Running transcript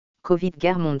Covid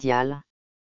guerre mondiale.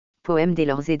 Poème des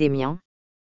leurs et des miens.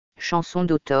 Chanson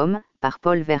d'automne, par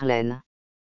Paul Verlaine.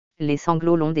 Les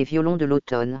sanglots longs des violons de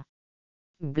l'automne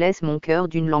blessent mon cœur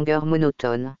d'une langueur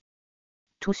monotone.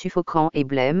 Tout suffocant et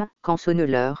blême, quand sonne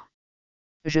l'heure.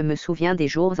 Je me souviens des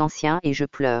jours anciens et je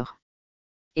pleure.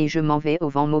 Et je m'en vais au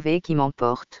vent mauvais qui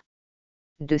m'emporte.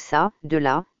 De ça, de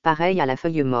là, pareil à la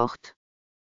feuille morte.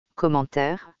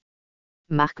 Commentaire.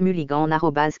 Marc Mulligan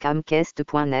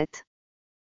 @camquest.net